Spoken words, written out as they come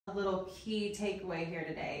A little key takeaway here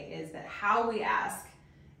today is that how we ask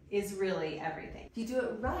is really everything. If you do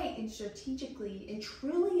it right and strategically and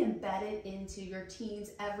truly embed it into your team's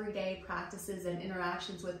everyday practices and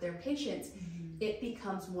interactions with their patients, it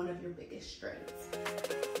becomes one of your biggest strengths.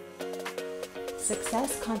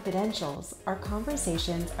 Success Confidentials are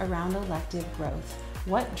conversations around elective growth,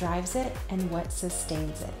 what drives it and what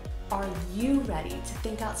sustains it. Are you ready to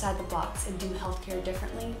think outside the box and do healthcare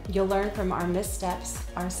differently? You'll learn from our missteps,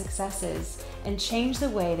 our successes, and change the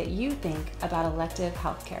way that you think about elective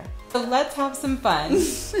healthcare. So let's have some fun.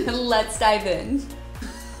 Let's dive in.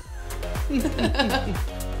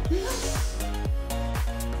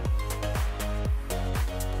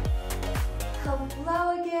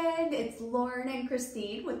 Hello again, it's Lauren and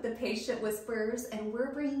Christine with the Patient Whisperers, and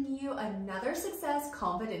we're bringing you another Success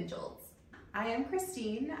Confidentials. I am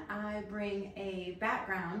Christine. I bring a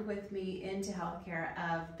background with me into healthcare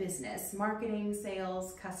of business, marketing,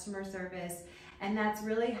 sales, customer service, and that's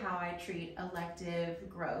really how I treat elective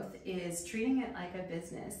growth, is treating it like a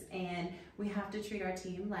business. And we have to treat our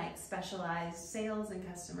team like specialized sales and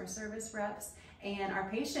customer service reps, and our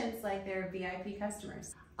patients like they're VIP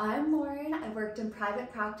customers. I'm Lauren. I worked in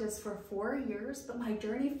private practice for 4 years, but my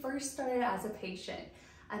journey first started as a patient.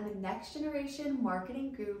 I'm a next generation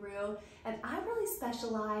marketing guru, and I really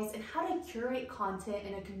specialize in how to curate content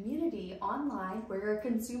in a community online where your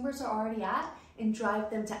consumers are already at and drive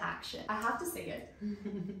them to action. I have to say it.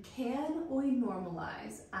 Can we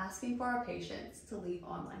normalize asking for our patients to leave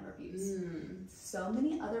online reviews? So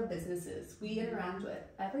many other businesses we interact with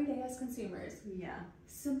every day as consumers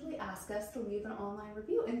simply ask us to leave an online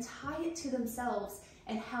review and tie it to themselves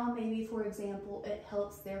and how maybe, for example, it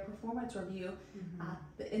helps their performance review at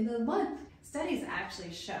the end of the month. Studies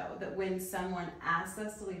actually show that when someone asks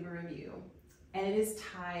us to leave a review and it is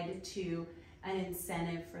tied to an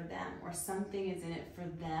incentive for them or something is in it for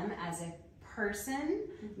them as a person,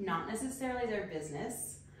 not necessarily their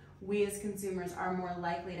business, we as consumers are more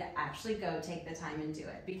likely to actually go take the time and do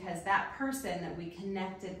it because that person that we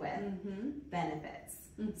connected with benefits.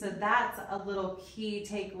 So that's a little key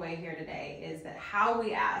takeaway here today, is that how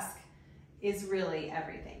we ask is really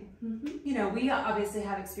everything. You know, we obviously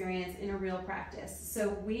have experience in a real practice, so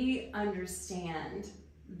we understand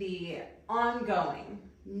the ongoing,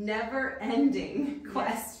 never-ending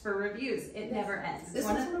quest for reviews. It never ends. This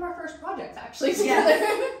was one of our first projects, actually, together.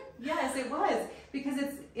 Yes, it was, because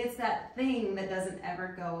it's that thing that doesn't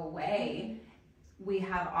ever go away. We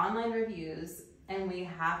have online reviews, and we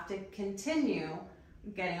have to continue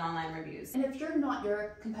getting online reviews. And if you're not,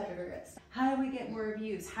 your competitor is. How do we get more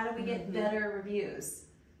reviews? How do we get better reviews?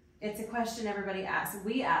 It's a question everybody asks.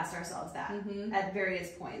 We asked ourselves that at various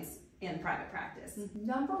points in private practice.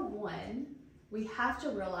 Number one, we have to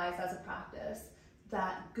realize as a practice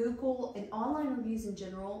that Google and online reviews in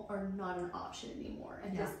general are not an option anymore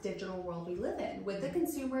in this digital world we live in. With the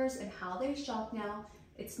consumers and how they shop now,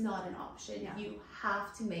 it's not an option. You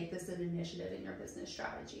have to make this an initiative in your business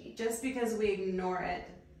strategy. Just because we ignore it,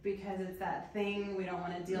 because it's that thing we don't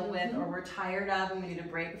want to deal with or we're tired of and we need a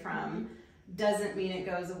break from, doesn't mean it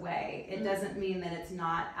goes away. It doesn't mean that it's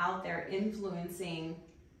not out there influencing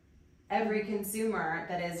every consumer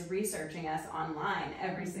that is researching us online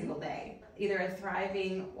every single day. Either a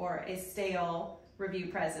thriving or a stale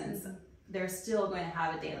review presence, they're still going to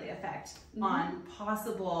have a daily effect on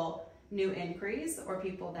possible new inquiries or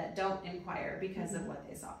people that don't inquire because of what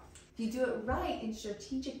they saw. If you do it right and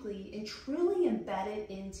strategically and truly embed it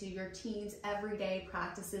into your team's everyday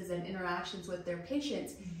practices and interactions with their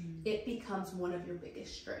patients, it becomes one of your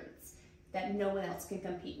biggest strengths that no one else can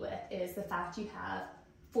compete with, is the fact you have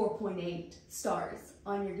 4.8 stars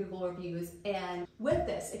on your Google reviews. And with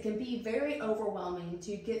this, it can be very overwhelming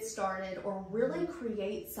to get started or really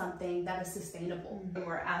create something that is sustainable. When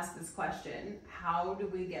we're asked this question, how do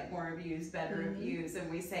we get more reviews, better reviews? And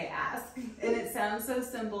we say ask. And it sounds so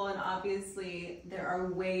simple, and obviously there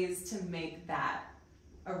are ways to make that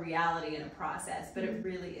a reality and a process, but it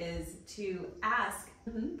really is to ask.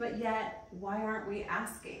 But yet, why aren't we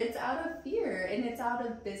asking? It's out of fear, and it's out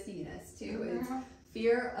of busyness too. It's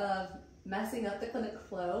fear of messing up the clinic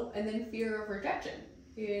flow, and then fear of rejection.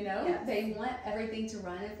 You know, they want everything to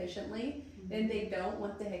run efficiently, and they don't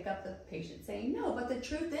want the hiccup of the patient saying no. But the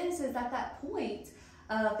truth is at that point,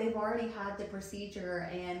 they've already had the procedure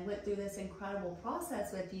and went through this incredible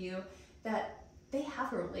process with you, that they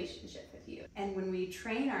have a relationship with you. And when we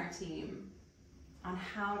train our team on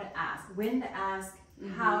how to ask, when to ask,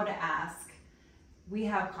 how to ask, we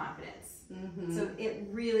have confidence. So it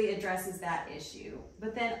really addresses that issue.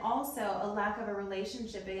 But then also a lack of a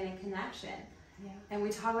relationship and a connection. Yeah. And we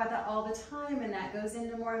talk about that all the time, and that goes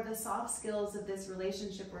into more of the soft skills of this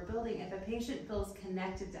relationship we're building. If a patient feels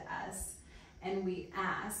connected to us and we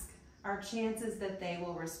ask, our chances that they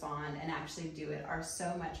will respond and actually do it are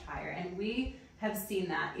so much higher. And we have seen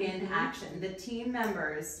that in action. The team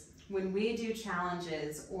members, when we do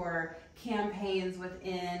challenges or campaigns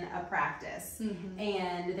within a practice,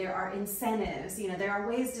 and there are incentives, you know, there are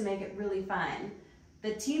ways to make it really fun.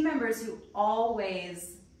 The team members who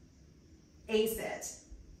always ace it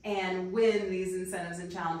and win these incentives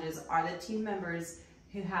and challenges are the team members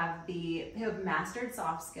who have mastered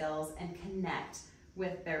soft skills and connect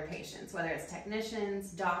with their patients, whether it's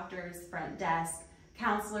technicians, doctors, front desk,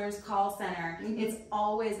 counselors, call center. It's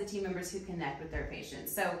always the team members who connect with their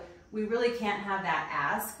patients. So we really can't have that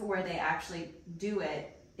ask where they actually do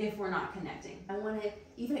it if we're not connecting. I want to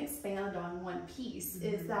even expand on one piece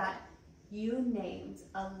is that you named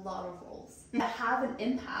a lot of roles that have an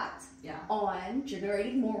impact on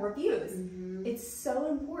generating more reviews. It's so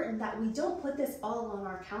important that we don't put this all on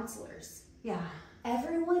our counselors. Yeah.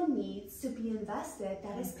 Everyone needs to be invested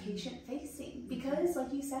that is patient facing because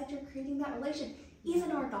like you said, you're creating that relation.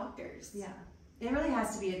 Even our doctors. Yeah. It really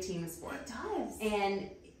has to be a team sport. It does.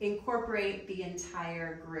 And incorporate the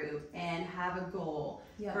entire group and have a goal.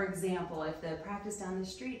 For example, if the practice down the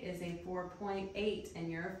street is a 4.8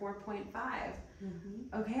 and you're a 4.5,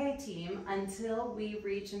 okay team, until we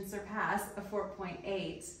reach and surpass a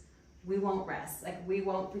 4.8, we won't rest. Like, we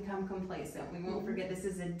won't become complacent. We won't forget this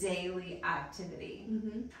is a daily activity.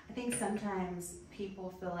 I think sometimes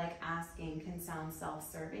people feel like asking can sound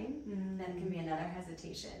self-serving. That can be another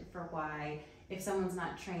hesitation for why, if someone's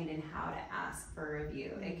not trained in how to ask for a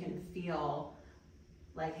review, it can feel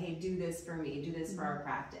like, hey, do this for me, do this for our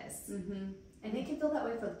practice. And it can feel that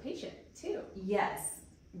way for the patient too. Yes.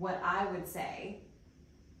 What I would say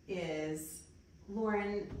is,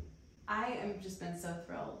 Lauren, I have just been so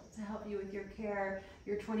thrilled to help you with your care,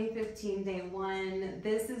 your 2015 day one.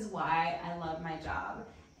 This is why I love my job.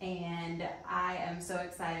 And I am so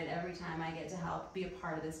excited every time I get to help be a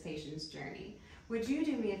part of this patient's journey. Would you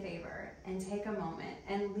do me a favor and take a moment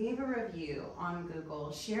and leave a review on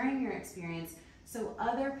Google, sharing your experience so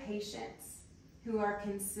other patients who are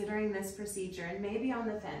considering this procedure and maybe on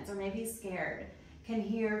the fence or maybe scared can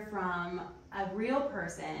hear from a real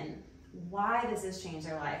person why this has changed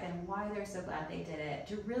their life and why they're so glad they did it,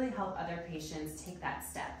 to really help other patients take that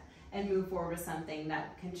step and move forward with something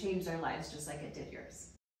that can change their lives just like it did yours.